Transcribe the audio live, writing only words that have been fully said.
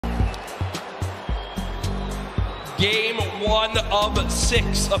Game 1 of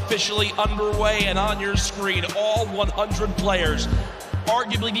 6 officially underway, and on your screen, all 100 players.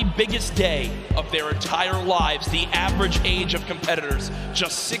 Arguably the biggest day of their entire lives. The average age of competitors,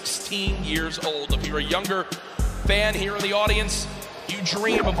 just 16 years old. If you're a younger fan here in the audience, you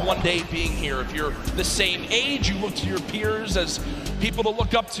dream of one day being here. If you're the same age, you look to your peers as people to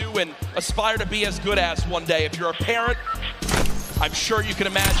look up to and aspire to be as good as one day. If you're a parent, I'm sure you can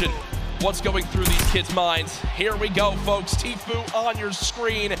imagine what's going through these kids' minds. Here we go, folks. Tfue on your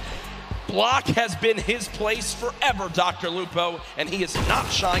screen. Block has been his place forever, Dr. Lupo, and he is not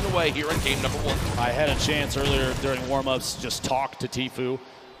shying away here in game number 1. I had a chance earlier during warm-ups to just talk to Tfue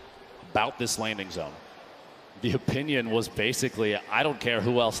about this landing zone. The opinion was basically, I don't care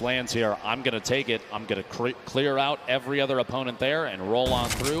who else lands here, I'm going to take it. I'm going to clear out every other opponent there and roll on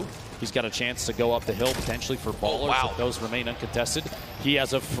through. He's got a chance to go up the hill potentially for ballers if those remain uncontested. He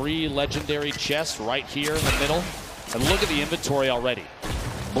has a free legendary chest right here in the middle. And look at the inventory already.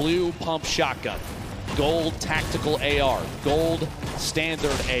 Blue pump shotgun, gold tactical AR, gold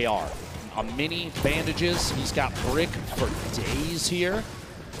standard AR, a mini bandages. He's got brick for days here.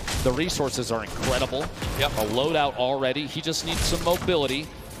 The resources are incredible. Yep. A loadout already. He just needs some mobility.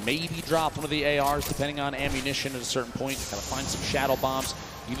 Maybe drop one of the ARs depending on ammunition at a certain point. Gotta find some shadow bombs.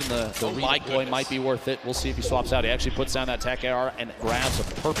 Even the redeploy might be worth it. We'll see if he swaps out. He actually puts down that tac AR and grabs a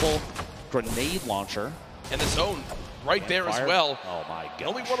purple grenade launcher. And the zone right there as well. Oh my god.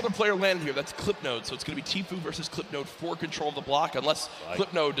 Only one other player landed here. That's Clipnode. So it's going to be Tfue versus Clipnode for control of the block, unless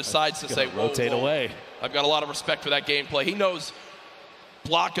Clipnode decides to say, rotate away. I've got a lot of respect for that gameplay. He knows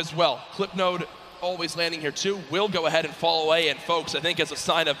block as well. Clipnode always landing here too. Will go ahead and fall away. And folks, I think as a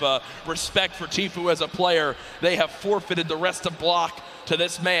sign of respect for Tfue as a player, they have forfeited the rest of block to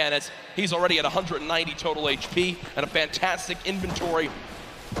this man, as he's already at 190 total HP and a fantastic inventory.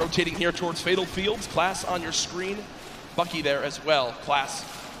 Rotating here towards Fatal Fields. Class on your screen. Bucky there as well. Class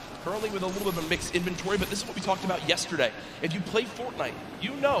currently with a little bit of a mixed inventory, but this is what we talked about yesterday. If you play Fortnite,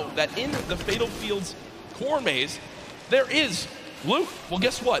 you know that in the Fatal Fields core maze, there is loot. Well,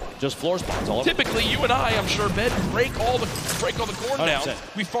 guess what? Just floor spawns all over. Typically, you and I, I'm sure, Ben, break all the corn 100%. down.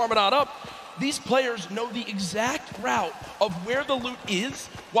 We farm it on up. These players know the exact route of where the loot is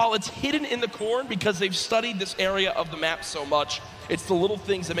while it's hidden in the corn because they've studied this area of the map so much. It's the little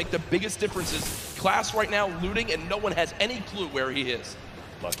things that make the biggest differences. Class right now looting, and no one has any clue where he is.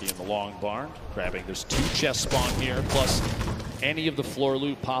 Lucky in the long barn, grabbing. There's 2 chests spawn here, plus any of the floor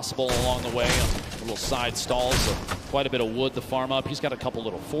loot possible along the way. Little side stalls, so quite a bit of wood to farm up. He's got a couple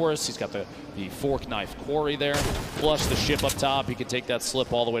little forests. He's got the fork knife quarry there, plus the ship up top. He can take that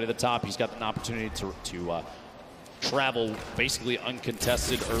slip all the way to the top. He's got an opportunity to travel basically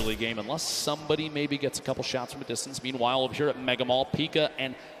uncontested early game, unless somebody maybe gets a couple shots from a distance. Meanwhile, over here at Mega Mall, Pika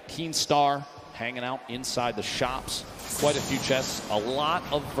and Keenstar hanging out inside the shops. Quite a few chests, a lot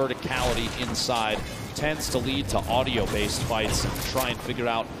of verticality inside. Tends to lead to audio-based fights and try and figure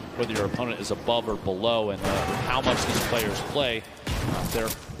out whether your opponent is above or below and how much these players play. If they're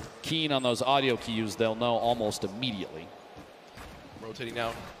keen on those audio cues, they'll know almost immediately. Rotating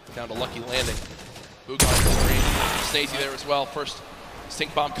now down to Lucky landing. Bugha on the screen. Snazy there as well. First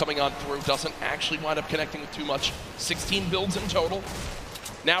stink bomb coming on through. Doesn't actually wind up connecting with too much. 16 builds in total.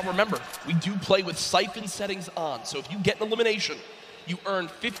 Now remember, we do play with siphon settings on. So if you get an elimination, you earn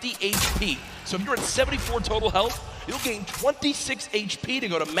 50 HP. So if you're at 74 total health, you'll gain 26 HP to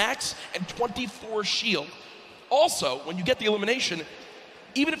go to max and 24 shield. Also, when you get the elimination,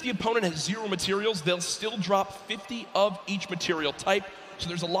 even if the opponent has 0 materials, they'll still drop 50 of each material type. So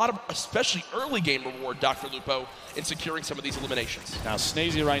there's a lot of, especially early game reward, Dr. Lupo, in securing some of these eliminations. Now,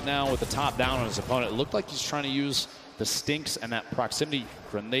 Snazy right now with the top down on his opponent, it looked like he's trying to use the stinks and that proximity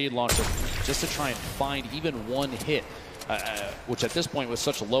grenade launcher just to try and find even one hit. Which at this point with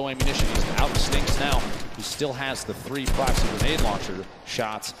such low ammunition, he's out of stinks now. He still has the 3 proximity grenade launcher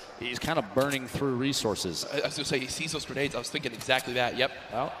shots. He's kind of burning through resources. I was going to say, he sees those grenades. I was thinking exactly that, yep.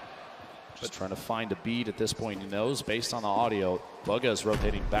 Well, just trying to find a bead at this point. He knows based on the audio, Bugha is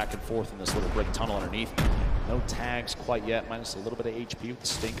rotating back and forth in this little brick tunnel underneath. No tags quite yet, minus a little bit of HP with the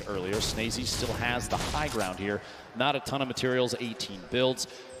stink earlier. Snazy still has the high ground here. Not a ton of materials, 18 builds.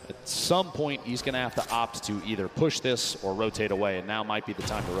 At some point, he's going to have to opt to either push this or rotate away, and now might be the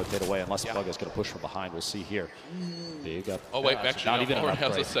time to rotate away, unless Bugha's going to push from behind. We'll see here. Big up. Oh, wait, actually, not even an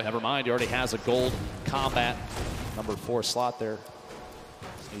upgrade. Never mind, he already has a gold combat number 4 slot there.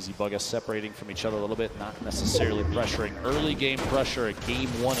 Easy Bugha separating from each other a little bit, not necessarily pressuring. Early game pressure at game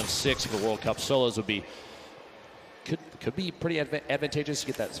 1 of 6 for World Cup solos would be could be pretty advantageous.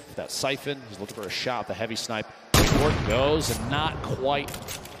 You get that siphon. He's looking for a shot. The heavy snipe. Work goes, and not quite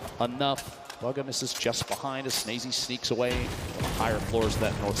enough Bugha misses just behind as Snazy sneaks away on the higher floors of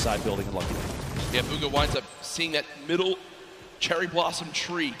that north side building and lucky. Yeah, Bugha winds up seeing that middle cherry blossom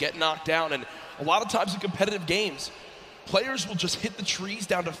tree get knocked down, and a lot of times in competitive games, players will just hit the trees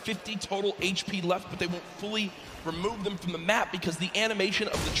down to 50 total HP left, but they won't fully remove them from the map because the animation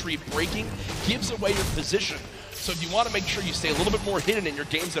of the tree breaking gives away your position. So if you want to make sure you stay a little bit more hidden in your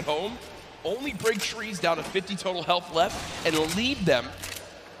games at home, only break trees down to 50 total health left and leave them.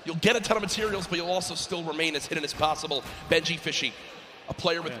 You'll get a ton of materials, but you'll also still remain as hidden as possible. Benji Fishy, a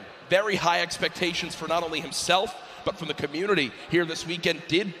player with very high expectations for not only himself, but from the community here this weekend.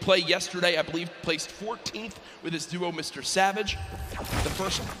 Did play yesterday, I believe placed 14th with his duo, Mr. Savage. The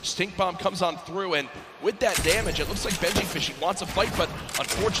first stink bomb comes on through, and with that damage, it looks like Benji Fishy wants a fight, but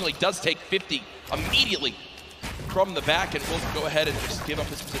unfortunately does take 50 immediately from the back, and will go ahead and just give up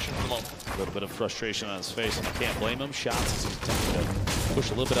his position for the moment. A little bit of frustration on his face, and I can't blame him. Shots as he's attempting to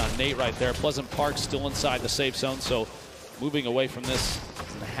push a little bit on Nate right there. Pleasant Park still inside the safe zone, so moving away from this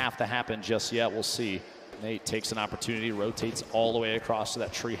doesn't have to happen just yet. We'll see. Nate takes an opportunity, rotates all the way across to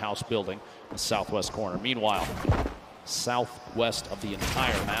that treehouse building in the southwest corner. Meanwhile, southwest of the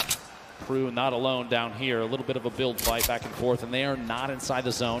entire map, Crew not alone down here. A little bit of a build fight back and forth, and they are not inside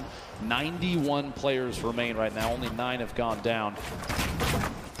the zone. 91 players remain right now. Only 9 have gone down.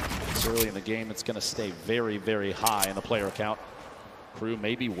 It's early in the game. It's going to stay very, very high in the player count. Crew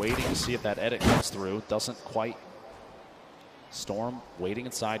maybe waiting to see if that edit comes through. Doesn't quite. Storm waiting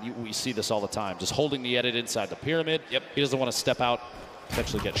inside. We see this all the time. Just holding the edit inside the pyramid. Yep. He doesn't want to step out,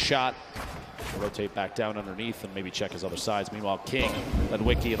 potentially get shot. Rotate back down underneath and maybe check his other sides. Meanwhile, King and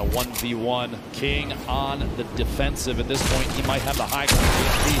Wiki in a 1v1. King on the defensive. At this point, he might have the high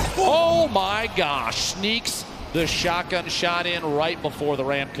ground. Oh my gosh. Sneaks the shotgun shot in right before the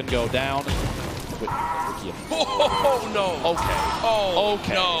ramp can go down. Oh, no. Okay. Oh,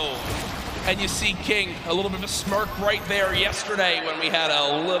 okay. No. And you see King, a little bit of a smirk right there yesterday when we had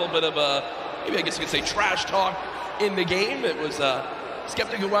a little bit of a, maybe I guess you could say trash talk in the game. It was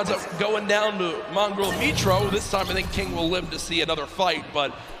Skeptic who winds up going down to Mongrel Mitro. This time I think King will live to see another fight,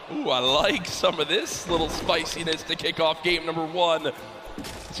 but ooh, I like some of this little spiciness to kick off game number 1.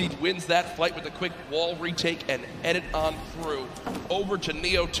 He wins that fight with a quick wall retake and edit on through. Over to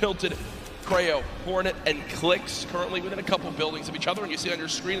Neo Tilted, Creo, Hornet, and Clicks, currently within a couple buildings of each other, and you see on your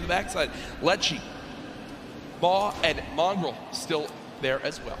screen on the backside, Lechi, Maw, and Mongrel still there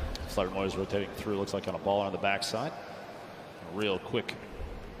as well. Flutter Noise rotating through, looks like on a ball on the backside. Real quick,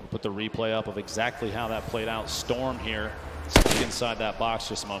 we'll put the replay up of exactly how that played out. Storm here, inside that box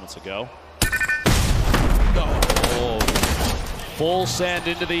just moments ago. No. Oh, full send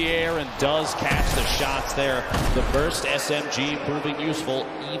into the air and does catch the shots there. The burst SMG proving useful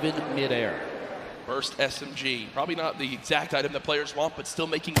even midair. Burst SMG, probably not the exact item that players want, but still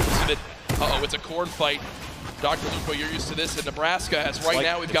making use of it. Uh-oh, it's a corn fight. Dr. Lupo, you're used to this in Nebraska, as right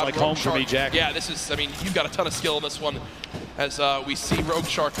now we've got like Rogue home Shark. for me, Jack. Yeah, this is, I mean, you've got a ton of skill in this one, as we see Rogue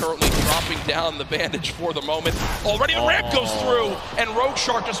Shark currently dropping down the bandage for the moment. Already the ramp goes through, and Rogue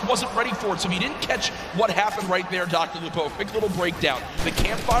Shark just wasn't ready for it, so if you didn't catch what happened right there, Dr. Lupo, quick little breakdown. The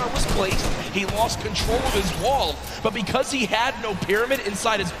campfire was placed, he lost control of his wall, but because he had no pyramid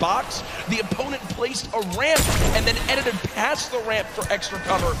inside his box, the opponent placed a ramp and then edited past the ramp for extra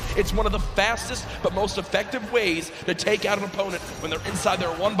cover. It's one of the fastest but most effective ways to take out an opponent when they're inside their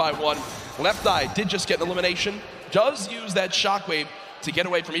 1x1. Left Eye did just get an elimination, does use that shockwave to get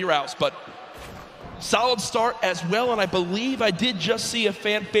away from E-Rouse, but solid start as well, and I believe I did just see a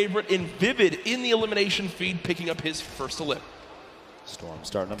fan favorite in Vivid in the elimination feed picking up his first elim. Storm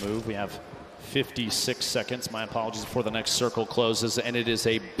starting to move. We have 56 seconds. My apologies before the next circle closes, and it is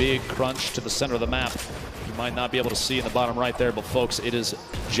a big crunch to the center of the map. You might not be able to see in the bottom right there, but folks, it is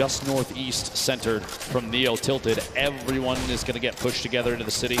just northeast centered from Neo Tilted. Everyone is going to get pushed together into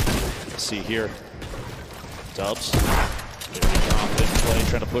the city. Let's see here. Dubs. Play,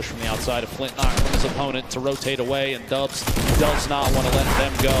 trying to push from the outside of Flint, knocking his opponent to rotate away, and Dubs does not want to let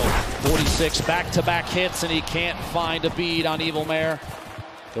them go. 46 back-to-back hits, and he can't find a bead on Evil Mare.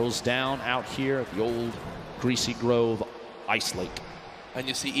 Goes down out here at the old Greasy Grove Ice Lake. And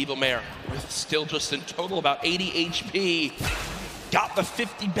you see Evil Mare with still just in total about 80 HP. Got the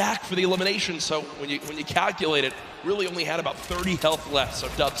 50 back for the elimination, so when you calculate it, really only had about 30 health left. So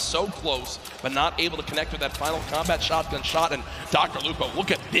Dubs so close, but not able to connect with that final combat shotgun shot. And Dr. Lupo,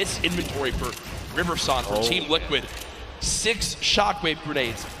 look at this inventory for Riverson, for Team Liquid. 6 shockwave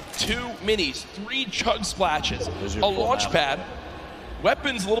grenades, 2 minis, 3 chug splashes, a launch pad.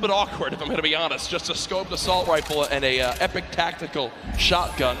 Weapon's a little bit awkward, if I'm going to be honest. Just a scoped assault rifle and a epic tactical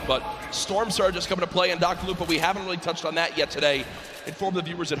shotgun. But Storm Surge is coming to play, and Dr. Lupo, we haven't really touched on that yet today. inform the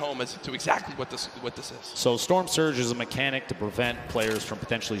viewers at home as to exactly what this is. So Storm Surge is a mechanic to prevent players from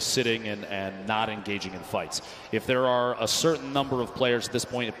potentially sitting and not engaging in fights. If there are a certain number of players at this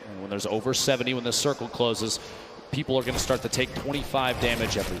point, when there's over 70, when the circle closes, people are going to start to take 25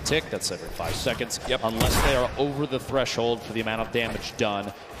 damage every tick. That's every 5 seconds, unless they are over the threshold for the amount of damage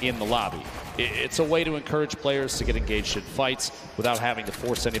done in the lobby. It's a way to encourage players to get engaged in fights without having to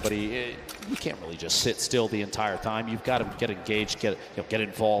force anybody. You can't really just sit still the entire time. You've got to get engaged, get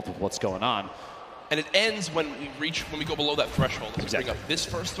involved with what's going on. And it ends when we go below that threshold. As we bring up this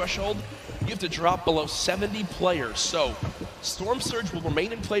first threshold, you have to drop below 70 players. So Storm Surge will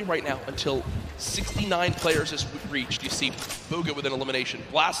remain in play right now until 69 players is reached. You see Bugha with an elimination,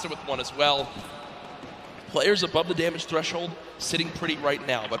 Blaster with one as well. Players above the damage threshold sitting pretty right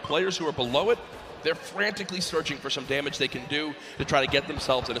now, but players who are below it, they're frantically searching for some damage they can do to try to get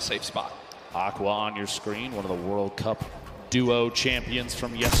themselves in a safe spot. Aqua on your screen, one of the World Cup duo champions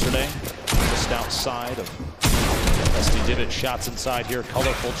from yesterday. Just outside of SD Divot, shots inside here.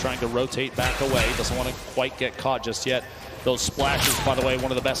 Colorful trying to rotate back away. Doesn't want to quite get caught just yet. Those splashes, by the way,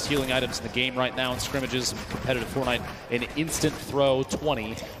 one of the best healing items in the game right now in scrimmages and competitive Fortnite. An instant throw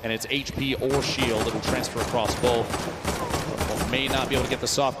 20, and it's HP or shield. It'll transfer across both. May not be able to get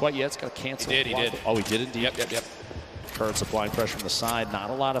this off quite yet. It's got to cancel. He did. Oh, he did indeed. Yep. Kurtz applying pressure from the side. Not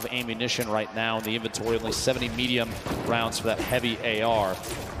a lot of ammunition right now in the inventory. Only 70 medium rounds for that heavy AR.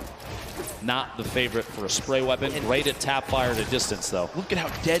 Not the favorite for a spray weapon. Great at tap fire at a distance, though. Look at how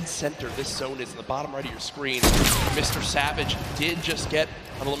dead center this zone is in the bottom right of your screen. Mr. Savage did just get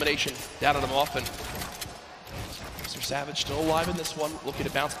an elimination down on him often. Mr. Savage still alive in this one, looking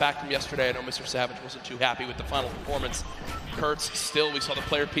to bounce back from yesterday. I know Mr. Savage wasn't too happy with the final performance. Kurtz still, we saw the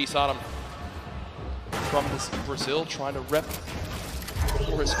player piece on him from Brazil, trying to rep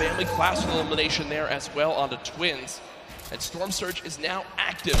for his family. Class elimination there as well onto Twins. And Storm Surge is now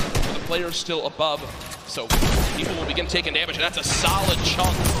active for the players still above. So people will begin taking damage, and that's a solid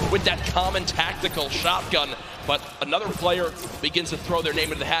chunk with that common tactical shotgun. But another player begins to throw their name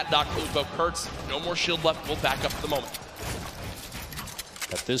into the hat. Doc Uvo Kurtz, no more shield left. We'll back up for the moment.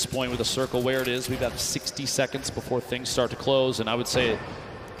 At this point with the circle where it is, we've got 60 seconds before things start to close. And I would say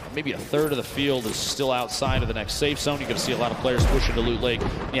maybe a third of the field is still outside of the next safe zone. You're going to see a lot of players push into Loot Lake.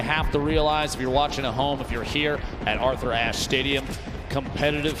 You have to realize, if you're watching at home, if you're here at Arthur Ashe Stadium,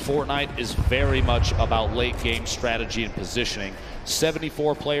 competitive Fortnite is very much about late game strategy and positioning.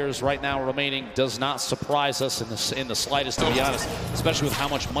 74 players right now remaining does not surprise us in the slightest, to be honest, especially with how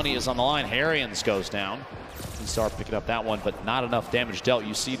much money is on the line. Harrians goes down. And start picking up that one, but not enough damage dealt.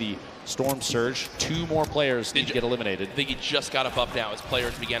 You see the Storm Surge. 2 more players need to get eliminated. I think he just got up now as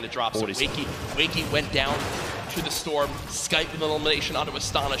players began to drop. So Wakey went down to the Storm. Skype with an elimination onto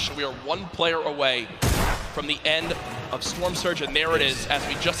Astonish. So we are 1 player away from the end of Storm Surge, and there it is as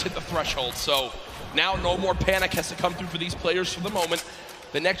we just hit the threshold. So now no more panic has to come through for these players for the moment.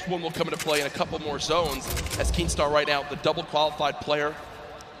 The next one will come into play in a couple more zones as Keenstar right now, the double qualified player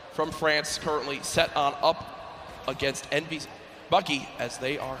from France, currently set on up against Envy's Bucky as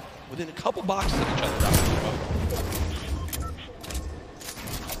they are within a couple boxes of each other.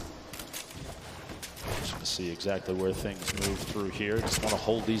 Just to see exactly where things move through here. Just want to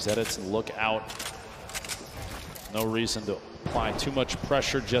hold these edits and look out. No reason to apply too much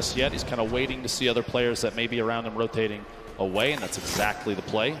pressure just yet. He's kind of waiting to see other players that may be around him rotating away, and that's exactly the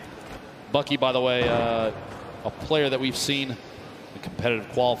play. Bucky, by the way, a player that we've seen the competitive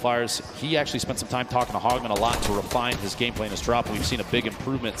qualifiers. He actually spent some time talking to Hogman a lot to refine his gameplay and his drop. We've seen a big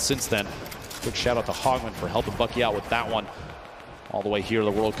improvement since then. Quick shout out to Hogman for helping Bucky out with that one. All the way here to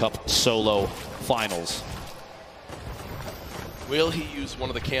the World Cup solo finals. Will he use one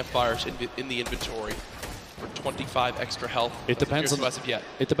of the campfires in the inventory for 25 extra health? It depends on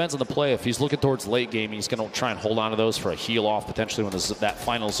the play. If he's looking towards late game, he's going to try and hold on to those for a heal off potentially when that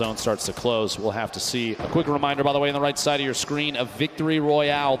final zone starts to close. We'll have to see. A quick reminder, by the way, on the right side of your screen, a victory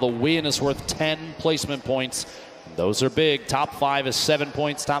royale. The win is worth 10 placement points. Those are big. Top 5 is 7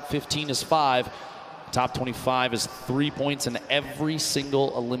 points. Top 15 is 5. Top 25 is 3 points, and every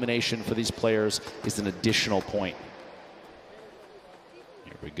single elimination for these players is an additional point.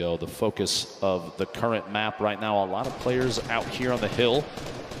 Here we go, the focus of the current map right now. A lot of players out here on the hill.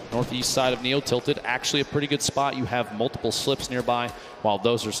 Northeast side of Neo Tilted, actually a pretty good spot. You have multiple slips nearby. While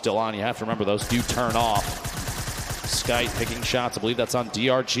those are still on, you have to remember those do turn off. Skype picking shots, I believe that's on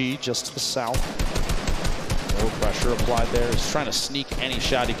DRG, just to the south. No pressure applied there. He's trying to sneak any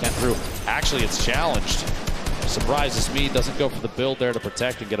shot he can through. Actually, it's challenged. Surprises me. Doesn't go for the build there to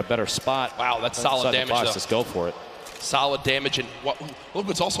protect and get a better spot. Wow, that's solid damage, though. Just go for it. Solid damage, and look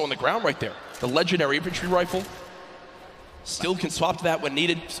what's also on the ground right there. The legendary infantry rifle. Still can swap to that when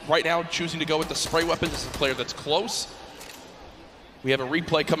needed. Right now, choosing to go with the spray weapon. This is a player that's close. We have a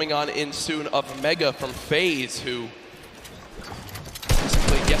replay coming on in soon of Mega from FaZe, who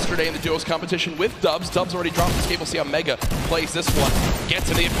played yesterday in the duos competition with Dubs. Dubs already dropped his game. We'll see how Mega plays this one. Gets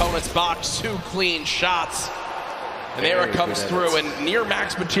to the opponent's box. 2 clean shots. And there it comes through. And near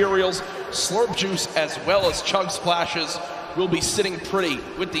max materials, Slurp Juice as well as Chug Splashes will be sitting pretty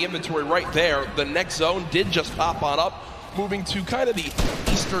with the inventory right there. The next zone did just pop on up, moving to kind of the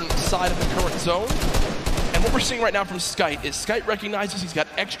eastern side of the current zone. And what we're seeing right now from Skite is Skite recognizes he's got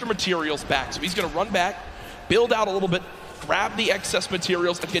extra materials back. So he's going to run back, build out a little bit, grab the excess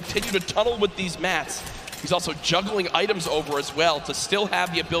materials, and continue to tunnel with these mats. He's also juggling items over as well to still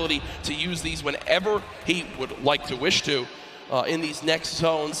have the ability to use these whenever he would like to wish to in these next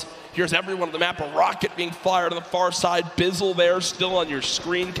zones. Here's everyone on the map. A rocket being fired on the far side. Bizzle there still on your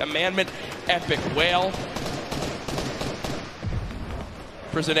screen. Commandment, Epic Whale.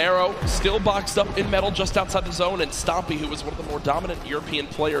 Prisionero still boxed up in metal just outside the zone. And Stompy, who was one of the more dominant European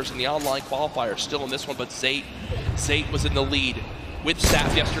players in the online qualifier, still in this one. But Zate was in the lead with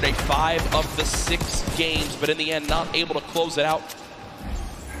Saf yesterday. 5 of the 6 games, but in the end, not able to close it out.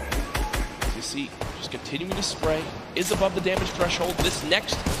 You see, just continuing to spray, is above the damage threshold. This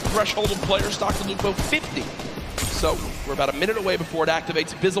next threshold of players, Dr. Lupo, 50. So we're about a minute away before it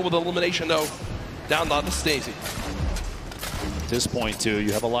activates. Bizzle with elimination, though, down on the Stacey. At this point, too,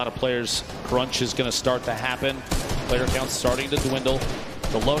 you have a lot of players. Crunch is going to start to happen. Player count starting to dwindle.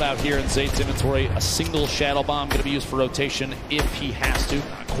 The loadout here in Zate's inventory, a single Shadow Bomb going to be used for rotation if he has to.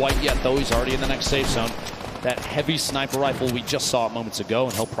 Not quite yet, though. He's already in the next safe zone. That heavy sniper rifle we just saw moments ago,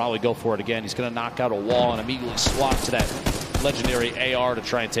 and he'll probably go for it again. He's going to knock out a wall and immediately swap to that legendary AR to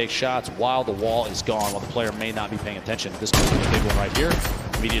try and take shots while the wall is gone, while the player may not be paying attention. This could be a big one right here.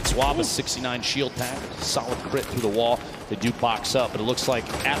 Immediate swap, a 69 shield pack, solid crit through the wall. They do box up, but it looks like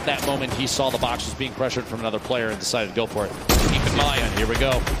at that moment he saw the box was being pressured from another player and decided to go for it. Keep in mind, here we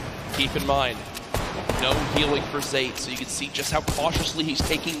go. Keep in mind, no healing for Zate, so you can see just how cautiously he's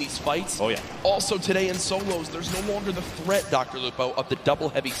taking these fights. Oh, yeah. Also today in solos, there's no longer the threat, Dr. Lupo, of the double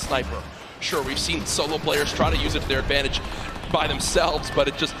heavy sniper. Sure, we've seen solo players try to use it to their advantage by themselves, but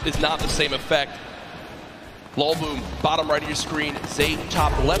it just is not the same effect. Lolboom, bottom right of your screen. Zate,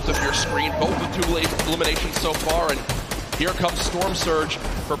 top left of your screen. Both with 2 eliminations so far, and here comes Storm Surge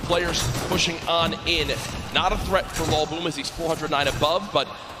for players pushing on in. Not a threat for Lolboom as he's 409 above, but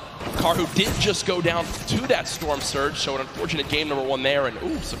Karhu did just go down to that Storm Surge, so an unfortunate game number 1 there, and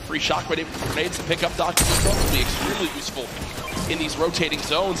ooh, some free shockwave grenades to pick up. Dr. Lupo will be extremely useful in these rotating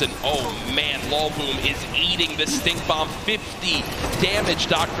zones, and oh man, Lolboom is eating the stink bomb. 50 damage,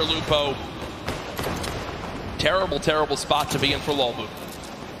 Dr. Lupo. Terrible, terrible spot to be in for Lolboom.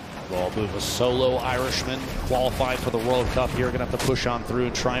 Lolboom, a solo Irishman, qualified for the World Cup here. Going to have to push on through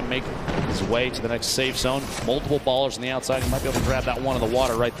and try and make his way to the next safe zone. Multiple ballers on the outside. He might be able to grab that one in the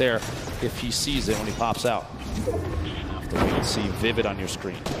water right there if he sees it when he pops out. Have to wait and see. Vivid on your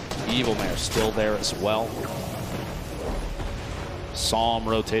screen. Evil Mare still there as well. Saw him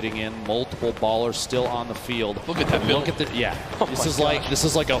rotating in. Multiple ballers still on the field. Look at that build. Look at the, yeah. Oh this is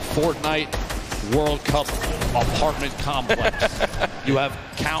like a Fortnite World Cup apartment complex. You have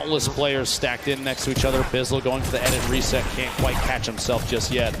countless players stacked in next to each other. Bizzle going for the edit reset. Can't quite catch himself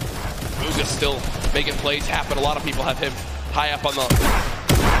just yet. Bugha still making plays happen. A lot of people have him high up on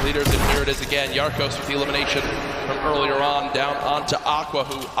the leaders, and here it is again. Yarkos with the elimination from earlier on, down onto Aqua,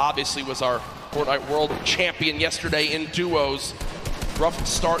 who obviously was our Fortnite World Champion yesterday in duos. Rough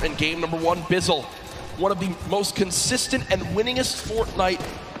start in game number 1. Bizzle, one of the most consistent and winningest Fortnite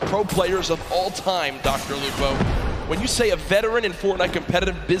pro players of all time, Dr. Lupo. When you say a veteran in Fortnite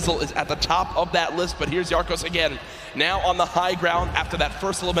competitive, Bizzle is at the top of that list, but here's Yarkos again, now on the high ground after that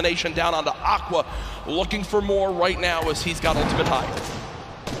first elimination, down onto Aqua, looking for more right now as he's got ultimate high.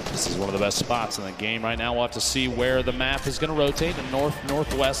 This is one of the best spots in the game right now. We'll have to see where the map is going to rotate, in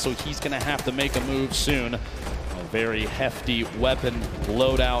north-northwest, so he's going to have to make a move soon. A very hefty weapon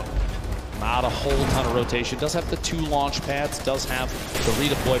loadout. Not a whole ton of rotation. Does have the 2 launch pads, does have the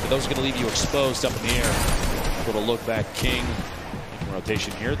redeploy, but those are going to leave you exposed up in the air. Little look back, King.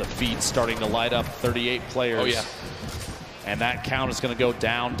 Rotation here. The feed starting to light up. 38 players. Oh, yeah. And that count is going to go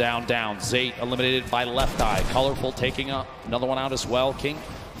down, down, down. Zate eliminated by Left Eye. Colorful taking up another one out as well. King,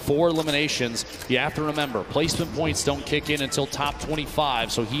 4 eliminations. You have to remember, placement points don't kick in until top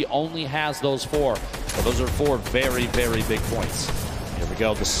 25, so he only has those 4. But those are 4 very, very big points. Here we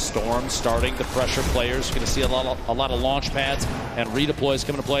go. The storm starting to pressure players. You're going to see a lot of launch pads and redeploys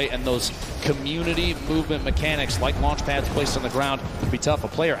coming to play, and those community movement mechanics like launch pads placed on the ground would be tough. A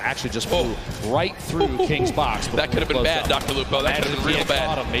player actually just flew right through King's box. That could have been bad, Dr. Lupo. That could have been real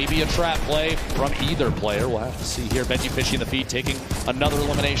bad. Maybe a trap play from either player. We'll have to see here. Benji fishing the feed, taking another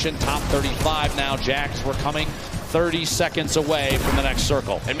elimination. Top 35 now. Jacks, we're coming 30 seconds away from the next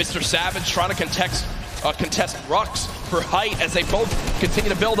circle. And Mr. Savage trying to contest Rux for height as they both continue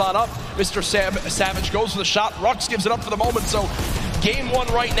to build on up. Mr. Savage goes for the shot. Rux gives it up for the moment. So game one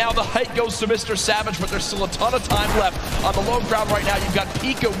right now, the height goes to Mr. Savage, but there's still a ton of time left on the low ground right now. You've got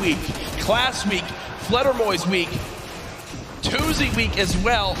Pika week, Class week, Fledermoy's week, Tuesday week as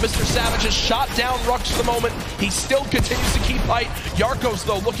well. Mr. Savage has shot down Rux for the moment. He still continues to keep height. Yarkos,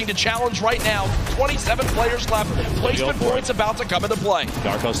 though, looking to challenge right now. 27 players left. Placement points about to come into play.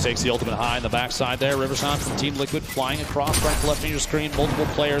 Yarkos takes the ultimate high in the backside there. Rivershot from Team Liquid flying across right to left of your screen. Multiple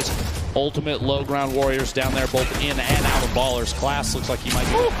players. Ultimate low ground warriors down there, both in and out of ballers. Class looks like he might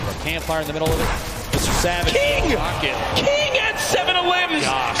be looking for a campfire in the middle of it. Mr. Savage. King at 7 limbs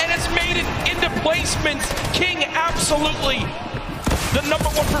and has made it into placements. King absolutely the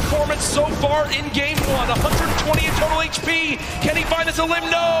 #1 performance so far in game one. 120 in total HP. Can he find us a limb?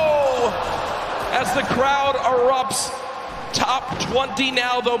 No! As the crowd erupts. Top 20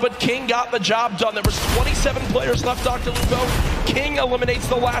 now, though, but King got the job done. There was 27 players left, Dr. Lupo. King eliminates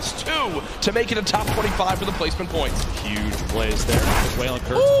the last 2 to make it a top 25 for the placement points. Huge plays there. Waylon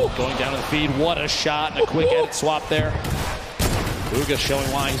Kurtz going down to the feed. What a shot and a quick edit swap there. Bugha showing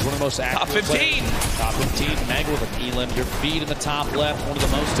why he's one of the most active Top 15. Players. Top 15. Mag with an elim. Your feed in the top left. One of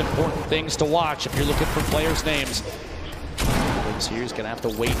the most important things to watch if you're looking for players' names. Here he's going to have to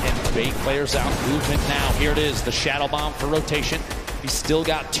wait and bait players out. Movement now. Here it is. The Shadow Bomb for rotation. He's still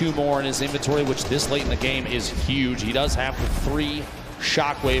got 2 more in his inventory, which this late in the game is huge. He does have 3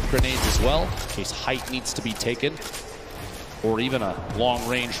 Shockwave grenades as well, in case height needs to be taken, or even a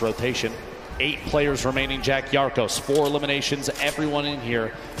long-range rotation. 8 players remaining. Jack Yarkos, 4 eliminations. Everyone in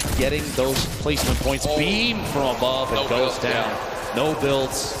here getting those placement points. Beam from above and goes down. No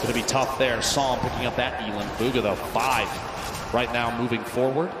builds. Going to be tough there. Saw him picking up that elim. Bugha, though, 5 right now moving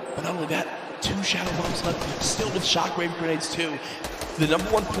forward. But not only that, 2 Shadow Bombs left, still with Shockwave grenades too. The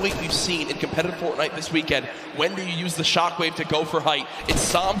 #1 point we've seen in competitive Fortnite this weekend, when do you use the Shockwave to go for height? It's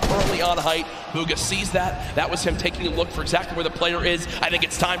Sam currently on height. Bugha sees that. That was him taking a look for exactly where the player is. I think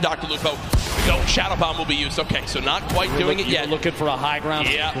it's time, Dr. Lupo. No, Shadow Bomb will be used. Okay, so not quite doing it yet. Looking for a high ground.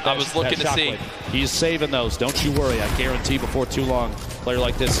 Yeah, I was looking to see. He's saving those. Don't you worry. I guarantee before too long, a player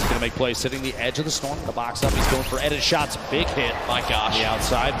like this is going to make plays. Sitting the edge of the storm, the box up. He's going for edit shots. Big hit. My gosh. The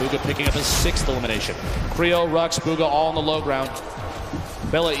outside. Bugha picking up his 6th elimination. Creo, Rux, Bugha all on the low ground.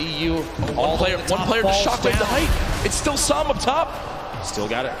 Bella EU. One player to Shockwave the height. It's still Sam up top. Still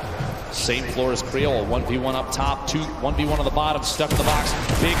got it. Same floor as Creo. 1v1 up top. 1v1 on the bottom. Stuck in the box.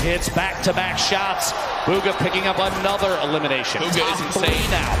 Big hits. Back-to-back shots. Bugha picking up another elimination. Bugha is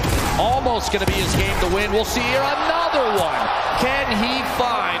insane now. Almost going to be his game to win. We'll see here another one. Can he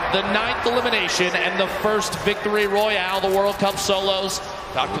find the 9th elimination and the first victory royale, the World Cup solos?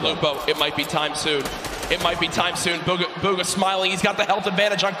 Dr. Lupo, it might be time soon. It might be time soon. Bugha smiling. He's got the health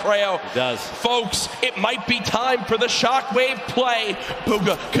advantage on Creo. He does. Folks, it might be time for the Shockwave play.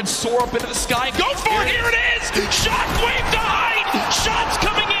 Bugha could soar up into the sky. Go for it. Here it is. Shockwave to height. Shots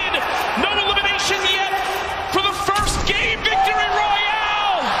coming in. No elimination yet for the first game victory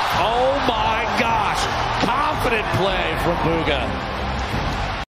royale. Oh my gosh. Confident play from Bugha.